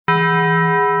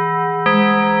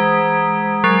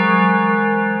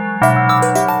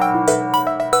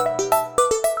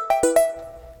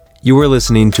You are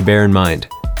listening to Bear in Mind,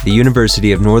 the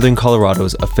University of Northern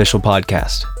Colorado's official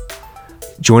podcast.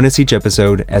 Join us each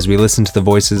episode as we listen to the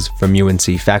voices from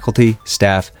UNC faculty,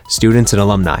 staff, students, and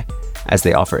alumni as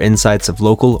they offer insights of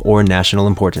local or national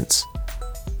importance.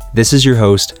 This is your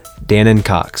host, Dannon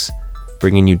Cox,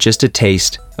 bringing you just a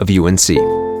taste of UNC.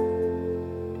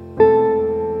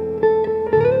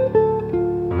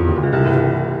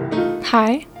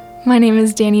 Hi, my name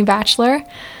is Danny Batchelor.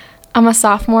 I'm a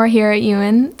sophomore here at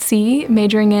UNC,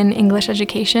 majoring in English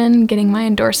education, getting my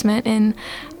endorsement in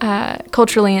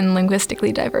culturally and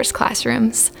linguistically diverse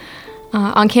classrooms.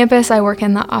 On campus, I work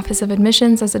in the Office of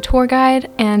Admissions as a tour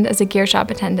guide and as a gear shop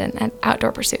attendant at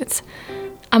Outdoor Pursuits.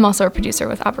 I'm also a producer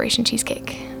with Operation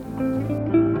Cheesecake.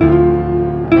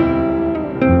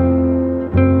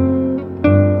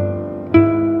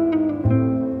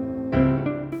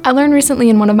 I learned recently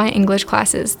in one of my English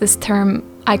classes this term,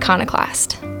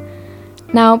 iconoclast.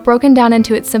 Now, broken down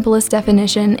into its simplest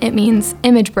definition, it means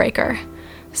image breaker,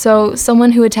 so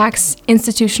someone who attacks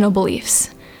institutional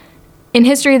beliefs. In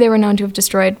history, they were known to have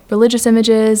destroyed religious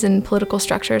images and political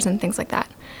structures and things like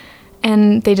that.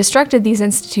 And they destructed these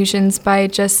institutions by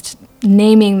just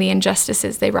naming the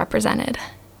injustices they represented.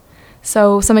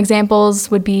 So some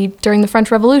examples would be during the French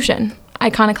Revolution.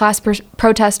 Iconoclast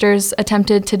protesters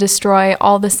attempted to destroy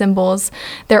all the symbols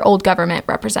their old government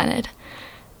represented.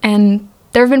 And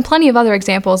there have been plenty of other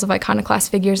examples of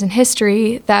iconoclast figures in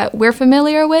history that we're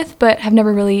familiar with but have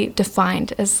never really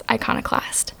defined as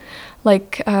iconoclast,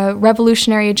 like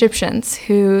revolutionary Egyptians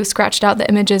who scratched out the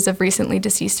images of recently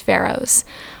deceased pharaohs,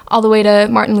 all the way to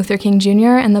Martin Luther King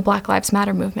Jr. and the Black Lives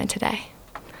Matter movement today.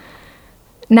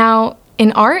 Now,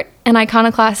 in art, an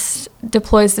iconoclast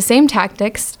deploys the same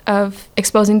tactics of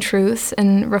exposing truths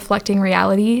and reflecting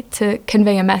reality to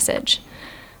convey a message.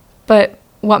 But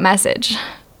what message?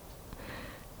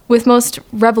 With most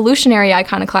revolutionary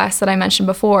iconoclasts that I mentioned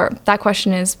before, that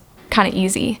question is kind of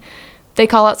easy. They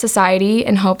call out society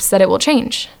in hopes that it will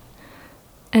change.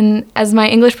 And as my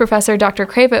English professor, Dr.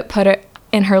 Cravett, put it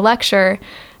in her lecture,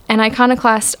 an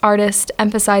iconoclast artist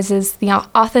emphasizes the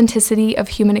authenticity of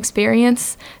human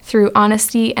experience through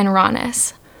honesty and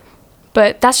rawness.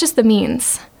 But that's just the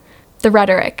means, the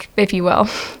rhetoric, if you will.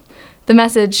 The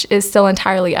message is still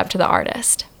entirely up to the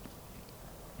artist.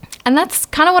 And that's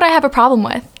kind of what I have a problem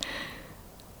with.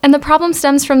 And the problem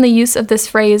stems from the use of this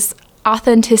phrase,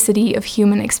 authenticity of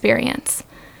human experience.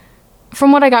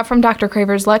 From what I got from Dr.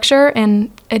 Craver's lecture, and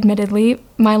admittedly,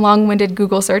 my long-winded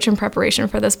Google search in preparation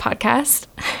for this podcast,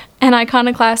 an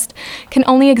iconoclast can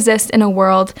only exist in a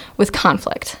world with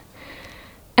conflict.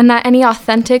 And that any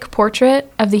authentic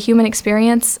portrait of the human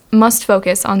experience must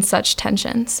focus on such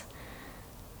tensions.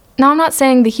 Now, I'm not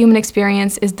saying the human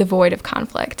experience is devoid of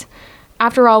conflict.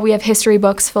 After all, we have history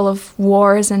books full of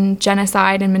wars and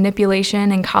genocide and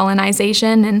manipulation and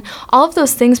colonization, and all of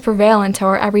those things prevail into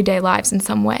our everyday lives in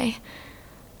some way.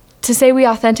 To say we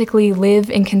authentically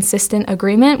live in consistent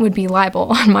agreement would be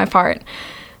libel on my part.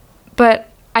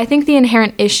 But I think the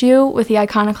inherent issue with the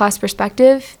iconoclast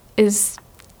perspective is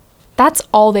that's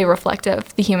all they reflect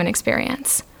of the human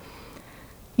experience.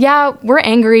 Yeah, we're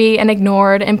angry and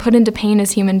ignored and put into pain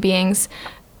as human beings,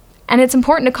 and it's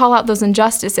important to call out those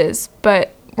injustices,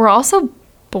 but we're also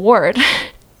bored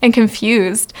and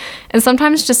confused and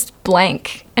sometimes just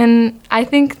blank. And I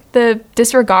think the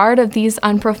disregard of these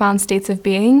unprofound states of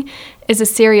being is a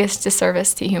serious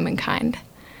disservice to humankind.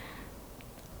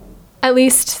 At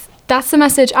least that's the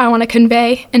message I want to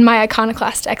convey in my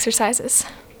iconoclast exercises,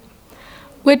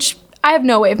 which I have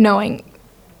no way of knowing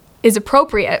is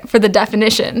appropriate for the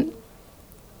definition,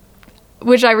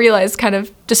 which I realize kind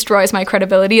of destroys my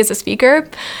credibility as a speaker,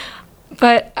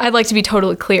 but I'd like to be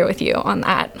totally clear with you on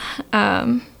that.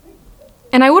 And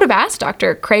I would have asked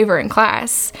Dr. Craver in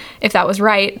class if that was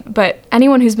right, but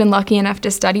anyone who's been lucky enough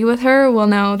to study with her will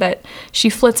know that she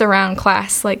flits around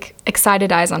class like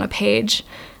excited eyes on a page,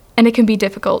 and it can be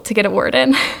difficult to get a word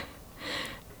in.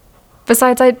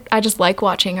 Besides, I just like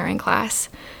watching her in class.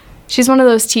 She's one of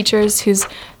those teachers whose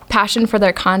passion for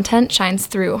their content shines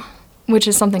through, which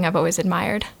is something I've always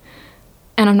admired.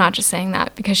 And I'm not just saying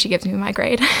that because she gives me my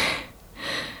grade.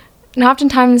 And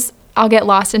oftentimes, I'll get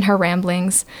lost in her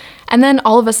ramblings, and then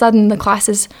all of a sudden, the class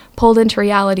is pulled into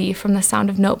reality from the sound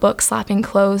of notebooks slapping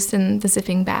closed and the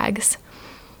zipping bags.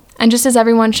 And just as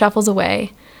everyone shuffles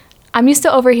away, I'm used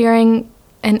to overhearing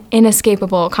an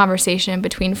inescapable conversation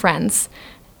between friends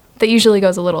that usually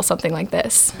goes a little something like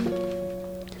this.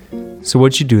 So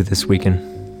what'd you do this weekend?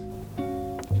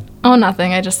 Oh,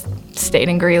 nothing. I just stayed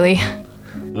in Greeley.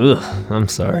 Ugh, I'm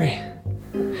sorry.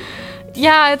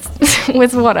 Yeah,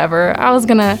 it's whatever. I was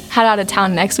gonna head out of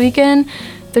town next weekend.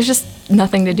 There's just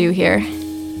nothing to do here.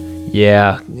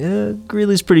 Yeah,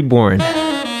 Greeley's pretty boring.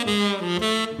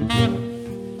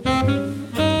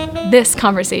 This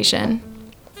conversation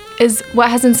is what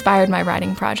has inspired my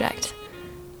writing project.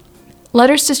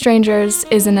 Letters to Strangers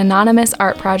is an anonymous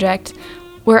art project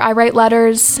where I write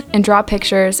letters and draw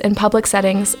pictures in public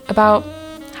settings about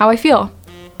how I feel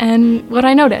and what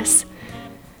I notice.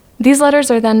 These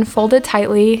letters are then folded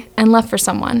tightly and left for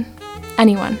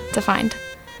anyone, to find.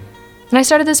 And I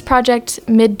started this project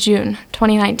mid-June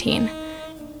 2019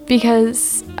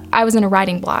 because I was in a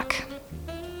writing block.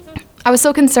 I was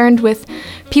so concerned with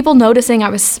people noticing I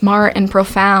was smart and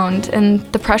profound, and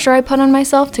the pressure I put on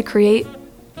myself to create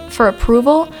for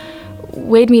approval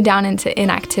weighed me down into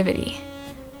inactivity.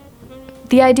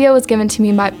 The idea was given to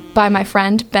me by my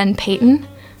friend Ben Payton,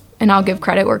 and I'll give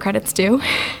credit where credit's due.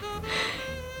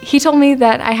 He told me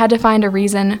that I had to find a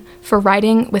reason for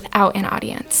writing without an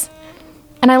audience.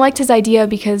 And I liked his idea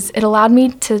because it allowed me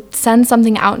to send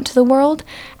something out into the world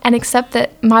and accept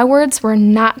that my words were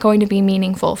not going to be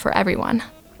meaningful for everyone.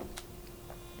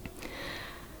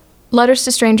 Letters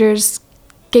to Strangers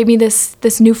gave me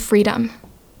this new freedom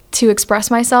to express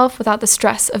myself without the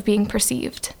stress of being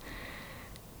perceived.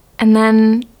 And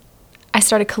then I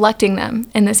started collecting them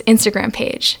in this Instagram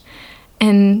page,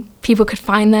 and people could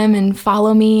find them and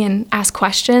follow me and ask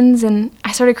questions, and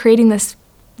I started creating this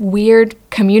weird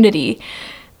community.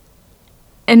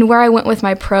 And where I went with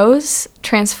my prose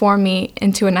transformed me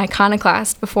into an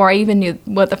iconoclast before I even knew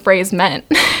what the phrase meant.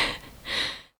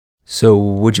 So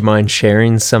would you mind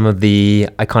sharing some of the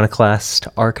iconoclast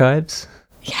archives?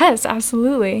 Yes,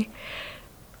 absolutely.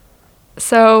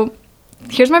 So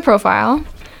here's my profile,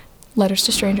 Letters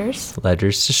to Strangers.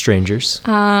 Letters to Strangers.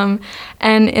 And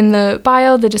in the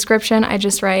bio, the description, I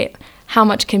just write how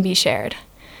much can be shared.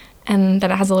 And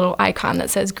then it has a little icon that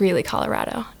says Greeley,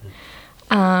 Colorado.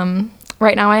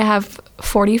 Right now I have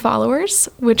 40 followers,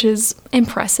 which is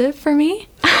impressive for me,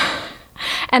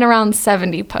 and around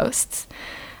 70 posts.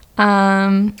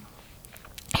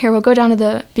 Here, we'll go down to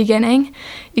the beginning.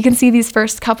 You can see these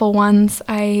first couple ones.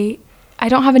 I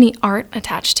don't have any art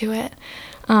attached to it.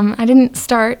 I didn't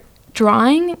start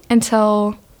drawing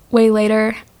until way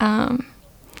later,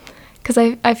 because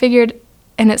I figured,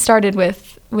 and it started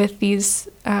with these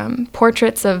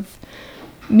portraits of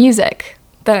music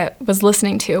that I was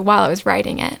listening to while I was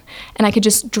writing it. And I could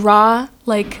just draw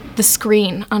like the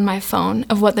screen on my phone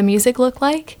of what the music looked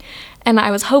like. And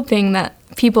I was hoping that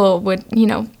people would,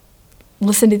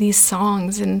 listen to these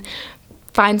songs and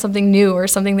find something new or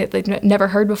something that they'd never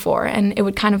heard before. And it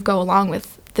would kind of go along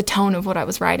with the tone of what I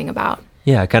was writing about.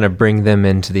 Yeah, kind of bring them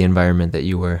into the environment that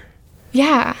you were.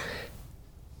 Yeah.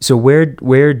 So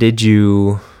where did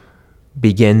you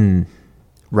begin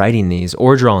writing these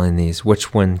or drawing these?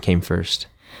 Which one came first?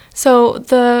 So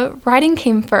the writing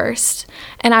came first,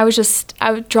 and I was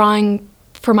drawing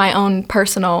for my own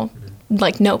personal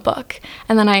notebook.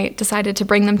 And then I decided to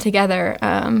bring them together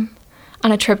on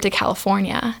a trip to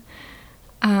California.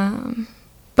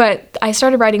 But I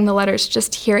started writing the letters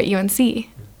just here at UNC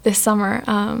this summer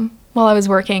while I was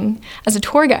working as a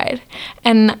tour guide.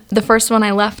 And the first one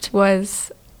I left was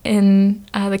in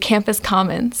the campus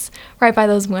commons, right by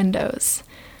those windows.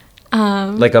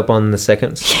 Like up on the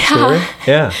second story?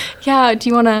 Yeah. Yeah. Do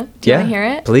you want to hear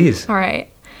it? Please. All right.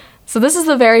 So this is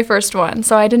the very first one.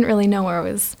 So I didn't really know where I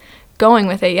was going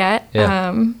with it yet.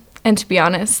 Yeah. And to be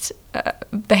honest,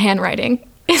 the handwriting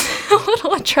is a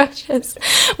little atrocious,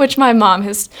 which my mom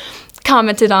has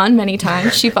commented on many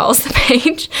times. She follows the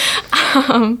page.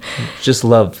 Just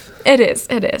love. It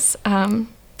is.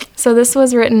 So this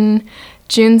was written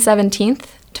June 17th,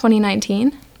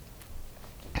 2019.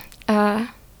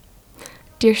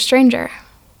 Dear stranger,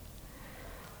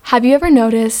 have you ever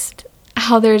noticed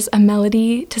how there's a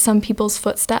melody to some people's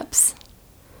footsteps?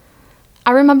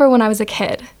 I remember when I was a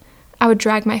kid, I would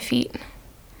drag my feet.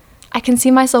 I can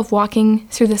see myself walking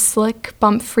through the slick,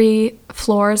 bump-free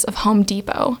floors of Home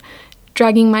Depot,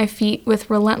 dragging my feet with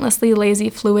relentlessly lazy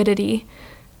fluidity,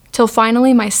 till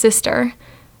finally my sister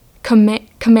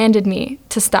commanded me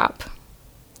to stop.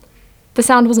 The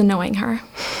sound was annoying her.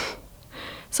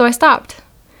 So I stopped,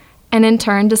 and in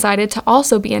turn decided to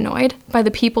also be annoyed by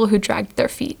the people who dragged their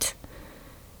feet.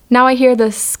 Now I hear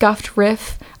the scuffed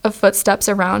riff of footsteps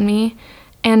around me,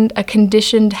 and a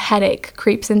conditioned headache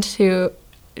creeps in to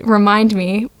remind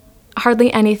me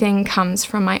hardly anything comes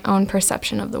from my own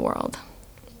perception of the world.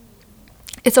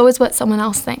 It's always what someone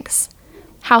else thinks,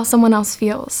 how someone else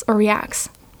feels or reacts.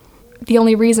 The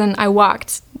only reason I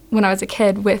walked when I was a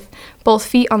kid with both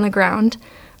feet on the ground,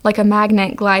 like a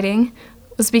magnet gliding,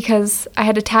 was because I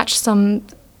had attached some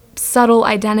subtle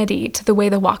identity to the way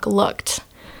the walk looked.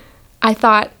 I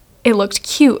thought it looked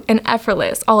cute and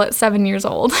effortless all at 7 years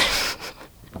old.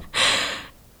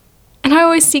 And I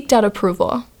always seeked out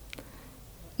approval.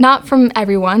 Not from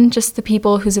everyone, just the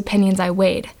people whose opinions I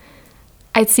weighed.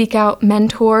 I'd seek out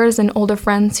mentors and older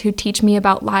friends who teach me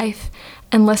about life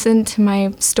and listen to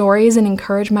my stories and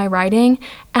encourage my writing,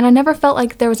 and I never felt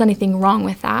like there was anything wrong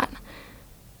with that.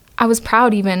 I was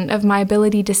proud even of my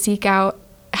ability to seek out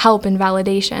help and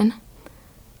validation.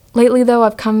 Lately, though,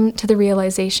 I've come to the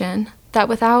realization that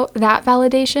without that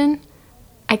validation,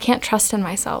 I can't trust in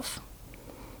myself.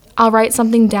 I'll write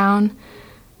something down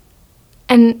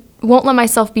and won't let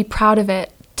myself be proud of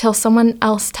it till someone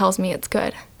else tells me it's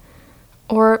good.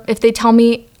 Or if they tell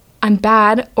me I'm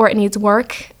bad or it needs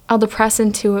work, I'll depress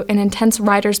into an intense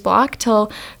writer's block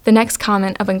till the next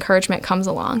comment of encouragement comes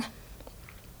along.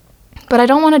 But I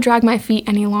don't want to drag my feet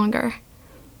any longer.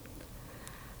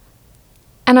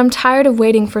 And I'm tired of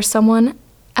waiting for someone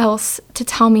else to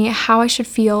tell me how I should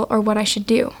feel or what I should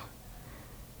do.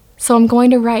 So I'm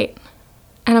going to write,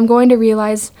 and I'm going to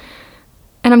realize,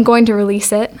 and I'm going to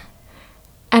release it,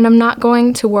 and I'm not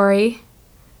going to worry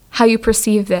how you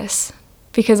perceive this,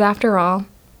 because after all,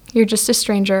 you're just a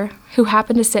stranger who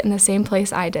happened to sit in the same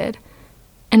place I did,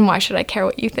 and why should I care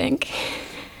what you think?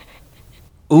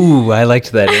 Ooh, I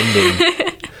liked that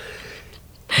ending.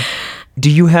 Do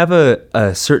you have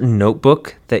a certain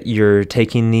notebook that you're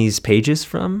taking these pages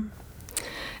from?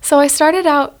 So I started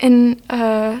out in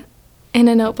a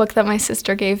notebook that my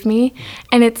sister gave me,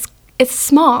 and it's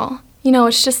small. You know,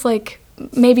 it's just like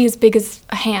maybe as big as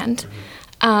a hand,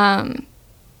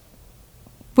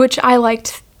 which I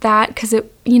liked that because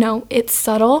it's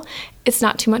subtle. It's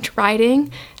not too much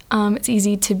writing. It's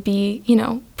easy to be,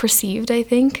 perceived, I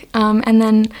think. And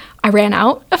then I ran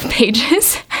out of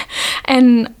pages,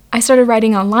 and I started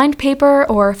writing on lined paper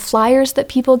or flyers that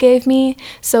people gave me.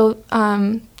 So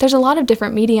there's a lot of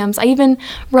different mediums. I even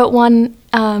wrote one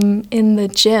in the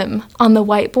gym on the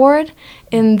whiteboard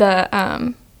in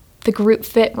the group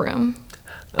fit room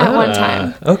at one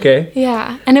time. Okay.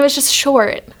 Yeah, and it was just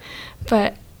short,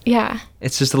 but yeah.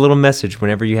 It's just a little message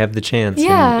whenever you have the chance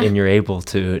and you're able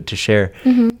to share.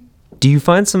 Mm-hmm. Do you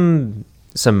find some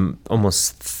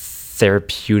almost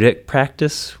therapeutic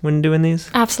practice when doing these?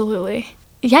 Absolutely.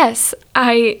 Yes,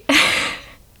 I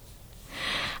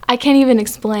can't even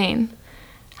explain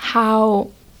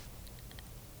how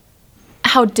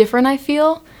different I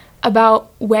feel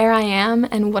about where I am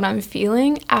and what I'm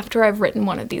feeling after I've written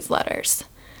one of these letters.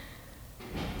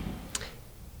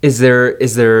 Is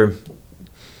there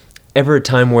ever a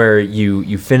time where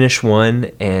you finish one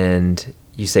and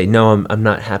you say, no, I'm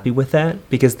not happy with that?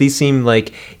 Because these seem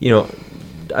like, I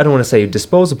don't want to say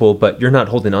disposable, but you're not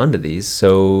holding on to these.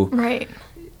 So right.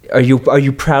 Are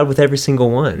you proud with every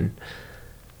single one?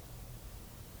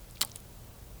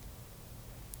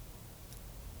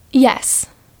 Yes.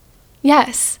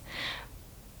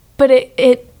 But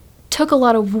it took a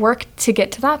lot of work to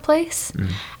get to that place,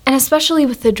 and especially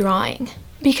with the drawing,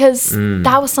 because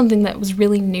that was something that was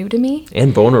really new to me.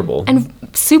 And vulnerable. And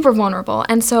super vulnerable.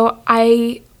 And so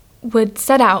I would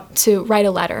set out to write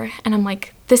a letter, and I'm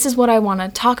like, this is what I want to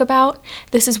talk about.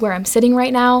 This is where I'm sitting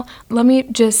right now. Let me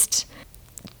just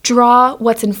draw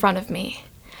what's in front of me.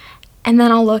 And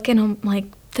then I'll look and I'm like,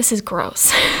 this is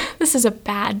gross. This is a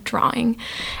bad drawing.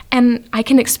 And I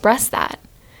can express that.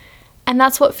 And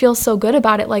that's what feels so good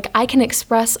about it. Like, I can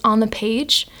express on the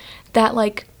page that,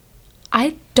 like,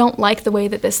 I don't like the way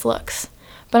that this looks,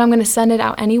 but I'm going to send it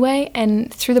out anyway.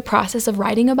 And through the process of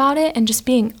writing about it and just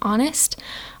being honest,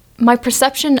 my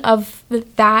perception of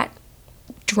that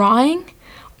drawing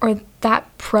or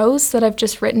that prose that I've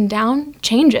just written down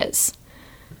changes.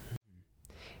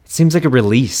 It seems like a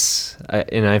release.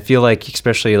 And I feel like,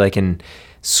 especially like in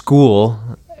school,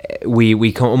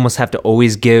 we almost have to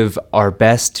always give our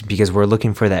best because we're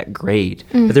looking for that grade.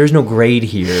 But there's no grade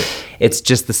here. It's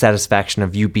just the satisfaction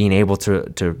of you being able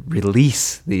to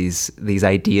release these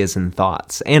ideas and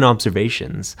thoughts and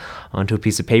observations onto a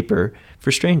piece of paper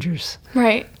for strangers.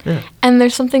 Right. Yeah. And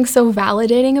there's something so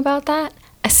validating about that,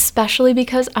 especially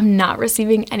because I'm not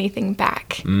receiving anything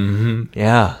back. Mm-hmm.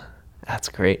 Yeah. That's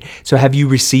great. So have you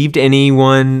received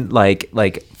anyone like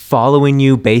following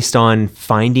you based on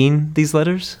finding these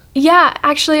letters? Yeah,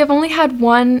 actually, I've only had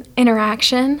one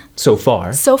interaction. So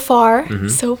far.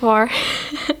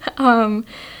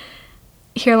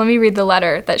 Here, let me read the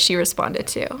letter that she responded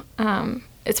to.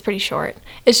 It's pretty short.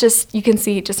 It's just, you can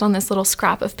see just on this little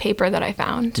scrap of paper that I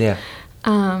found. Yeah.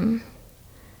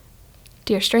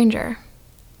 Dear stranger,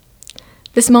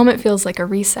 this moment feels like a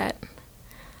reset.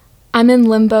 I'm in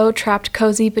limbo, trapped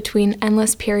cozy between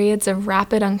endless periods of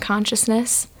rapid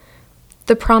unconsciousness,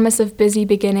 the promise of busy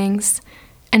beginnings,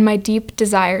 and my deep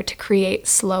desire to create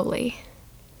slowly.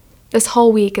 This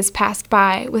whole week has passed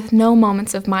by with no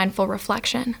moments of mindful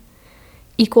reflection,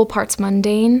 equal parts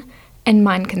mundane and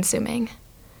mind-consuming.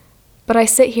 But I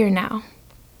sit here now,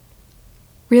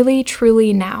 really,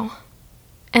 truly now,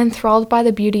 enthralled by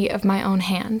the beauty of my own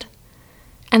hand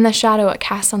and the shadow it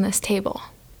casts on this table.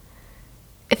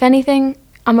 If anything,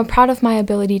 I'm proud of my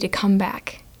ability to come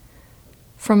back.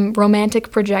 From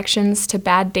romantic projections to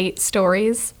bad date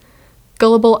stories,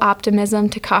 gullible optimism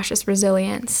to cautious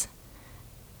resilience,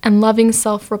 and loving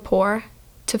self-rapport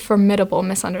to formidable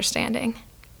misunderstanding.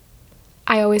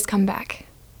 I always come back.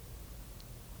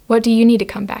 What do you need to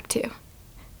come back to?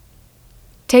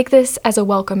 Take this as a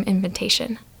welcome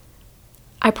invitation.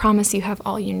 I promise you have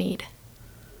all you need.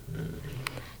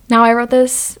 Now, I wrote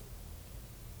this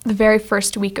the very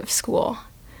first week of school,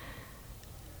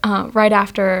 right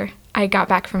after I got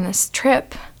back from this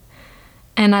trip,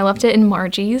 and I left it in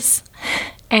Margie's,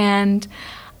 and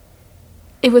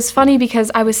it was funny because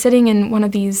I was sitting in one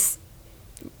of these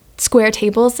square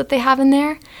tables that they have in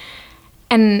there,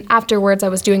 and afterwards I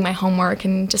was doing my homework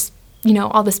and just,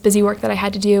 all this busy work that I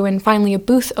had to do, and finally a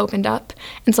booth opened up,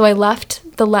 and so I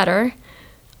left the letter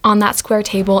on that square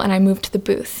table and I moved to the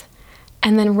booth.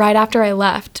 And then right after I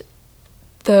left,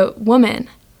 the woman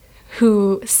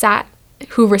who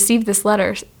received this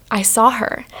letter, I saw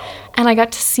her, and I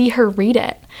got to see her read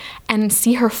it and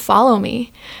see her follow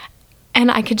me.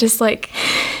 And I could just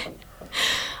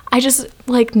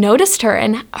noticed her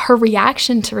and her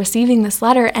reaction to receiving this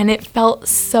letter, and it felt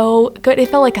so good. It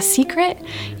felt like a secret,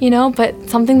 but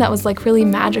something that was really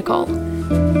magical.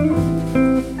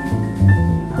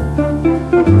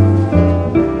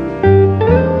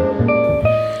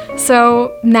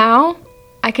 So now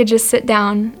I could just sit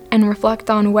down and reflect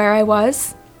on where I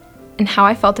was and how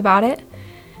I felt about it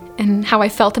and how I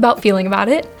felt about feeling about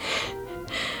it,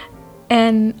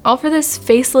 and all for this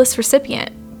faceless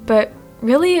recipient, but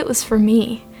really it was for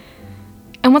me.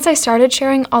 And once I started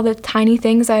sharing all the tiny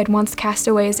things I had once cast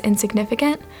away as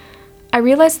insignificant, I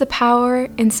realized the power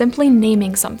in simply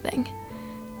naming something.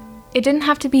 It didn't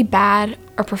have to be bad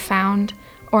or profound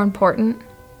or important.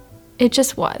 It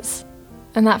just was,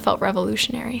 and that felt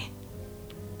revolutionary.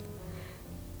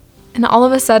 And all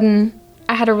of a sudden,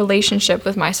 I had a relationship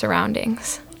with my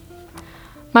surroundings.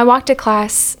 My walk to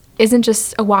class isn't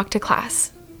just a walk to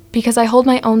class, because I hold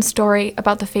my own story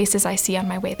about the faces I see on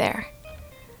my way there.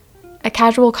 A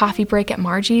casual coffee break at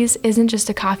Margie's isn't just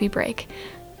a coffee break,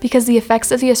 because the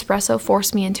effects of the espresso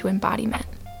force me into embodiment.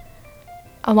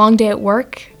 A long day at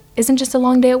work isn't just a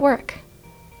long day at work,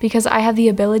 because I have the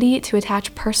ability to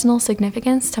attach personal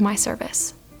significance to my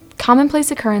service.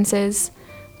 Commonplace occurrences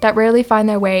that rarely find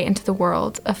their way into the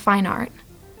world of fine art,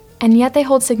 and yet they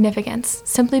hold significance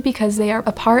simply because they are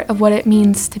a part of what it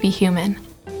means to be human.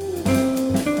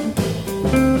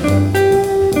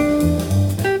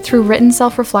 Through written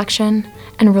self-reflection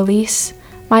and release,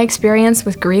 my experience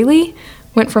with Greeley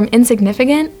went from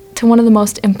insignificant to one of the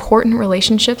most important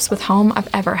relationships with home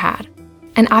I've ever had.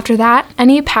 And after that,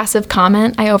 any passive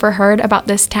comment I overheard about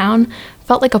this town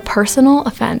felt like a personal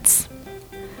offense.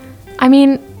 I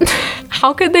mean,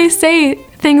 how could they say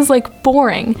things like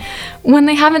boring when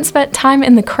they haven't spent time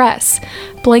in the Cress,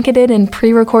 blanketed in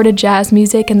pre-recorded jazz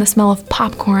music and the smell of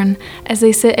popcorn as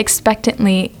they sit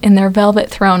expectantly in their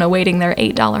velvet throne awaiting their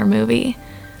 $8 movie?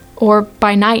 Or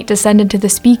by night descended to the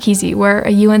speakeasy where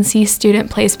a UNC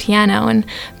student plays piano and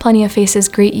plenty of faces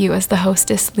greet you as the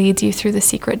hostess leads you through the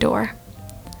secret door?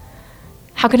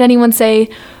 How could anyone say,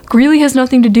 Greeley has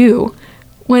nothing to do,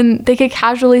 when they could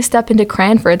casually step into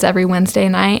Cranford's every Wednesday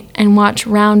night and watch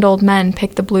round old men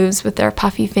pick the blues with their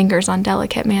puffy fingers on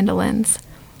delicate mandolins?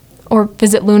 Or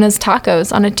visit Luna's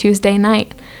Tacos on a Tuesday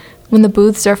night when the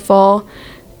booths are full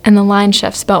and the line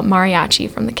chef spelt mariachi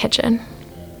from the kitchen?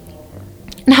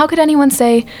 And how could anyone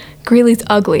say Greeley's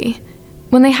ugly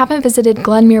when they haven't visited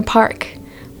Glenmere Park,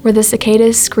 where the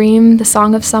cicadas scream the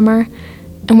song of summer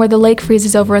and where the lake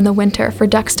freezes over in the winter for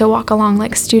ducks to walk along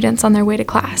like students on their way to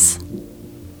class?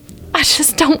 I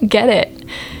just don't get it.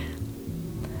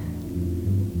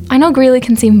 I know Greeley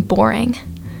can seem boring,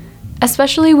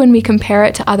 especially when we compare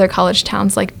it to other college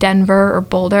towns like Denver or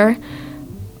Boulder,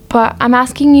 but I'm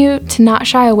asking you to not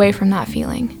shy away from that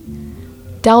feeling.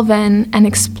 Delve in and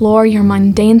explore your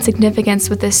mundane significance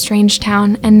with this strange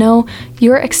town and know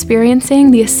you're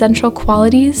experiencing the essential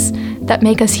qualities that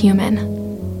make us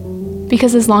human.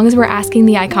 Because as long as we're asking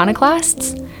the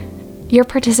iconoclasts, your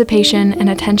participation and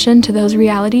attention to those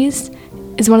realities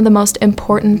is one of the most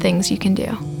important things you can do.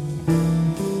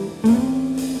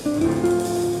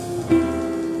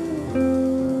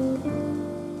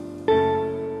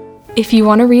 If you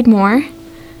want to read more,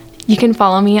 You can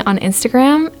follow me on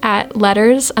Instagram at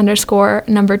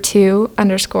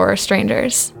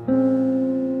letters_2_strangers.